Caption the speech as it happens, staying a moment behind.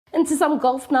Into some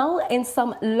golf now, in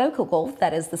some local golf,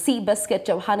 that is the Seabiscuit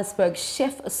Johannesburg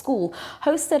Chef School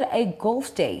hosted a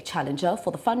golf day challenger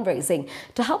for the fundraising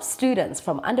to help students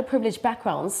from underprivileged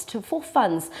backgrounds for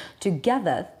funds to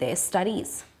gather their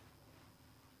studies.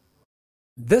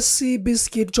 The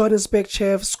Seabiscuit Johannesburg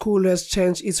Chef School has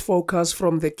changed its focus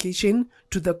from the kitchen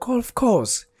to the golf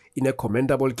course. In a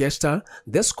commendable gesture,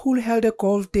 the school held a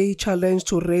golf day challenge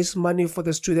to raise money for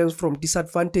the students from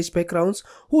disadvantaged backgrounds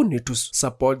who need to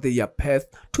support their path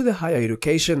to the higher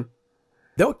education.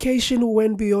 The occasion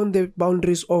went beyond the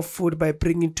boundaries of food by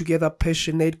bringing together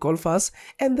passionate golfers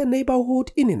and the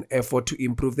neighborhood in an effort to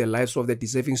improve the lives of the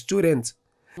deserving students.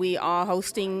 We are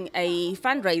hosting a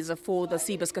fundraiser for the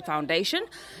Seabiscuit Foundation.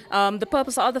 The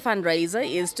purpose of the fundraiser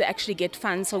is to actually get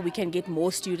funds so we can get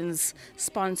more students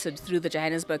sponsored through the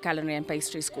Johannesburg Culinary and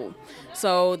Pastry School.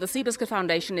 So the Seabiscuit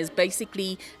Foundation is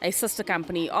basically a sister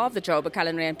company of the Joburg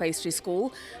Culinary and Pastry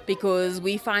School, because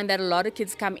we find that a lot of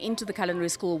kids come into the culinary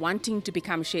school wanting to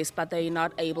become chefs, but they're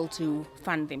not able to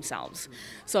fund themselves.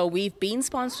 So we've been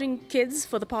sponsoring kids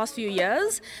for the past few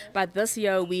years, but this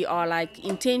year we are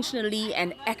intentionally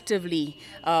and actively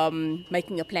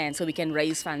making a plan so we can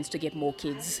raise funds to get more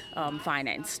kids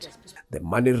financed. The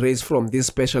money raised from this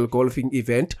special golfing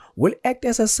event will act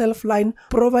as a self-line,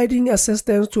 providing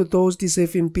assistance to those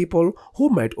deserving people who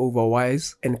might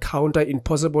otherwise encounter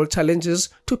impossible challenges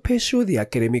to pursue their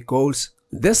academic goals.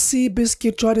 The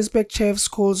Seabiscuit Johannesburg Chef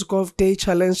School's Golf Day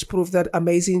Challenge proved that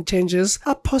amazing changes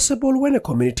are possible when a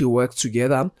community works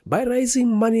together by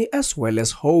raising money as well as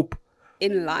hope.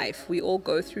 In life, we all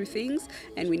go through things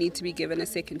and we need to be given a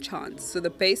second chance. So the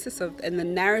basis of and the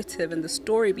narrative and the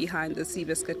story behind the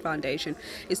Seabiscuit Foundation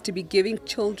is to be giving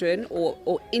children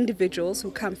or individuals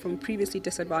who come from previously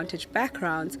disadvantaged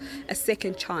backgrounds a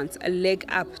second chance, a leg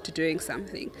up to doing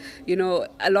something. You know,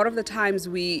 a lot of the times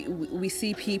we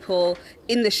see people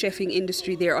in the chefing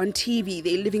industry, they're on TV,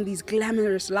 they're living these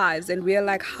glamorous lives, and we're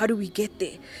like, how do we get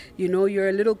there? You know, you're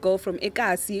a little girl from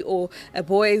Ekasi or a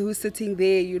boy who's sitting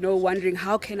there, you know, wondering,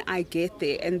 how can I get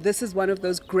there? And this is one of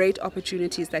those great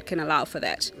opportunities that can allow for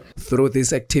that. Through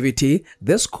this activity,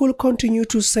 the school continued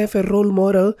to serve a role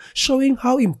model, showing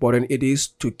how important it is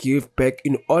to give back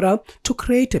in order to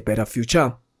create a better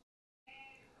future.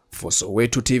 For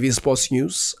Soweto TV Sports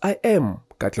News, I am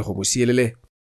Katlego Musielele.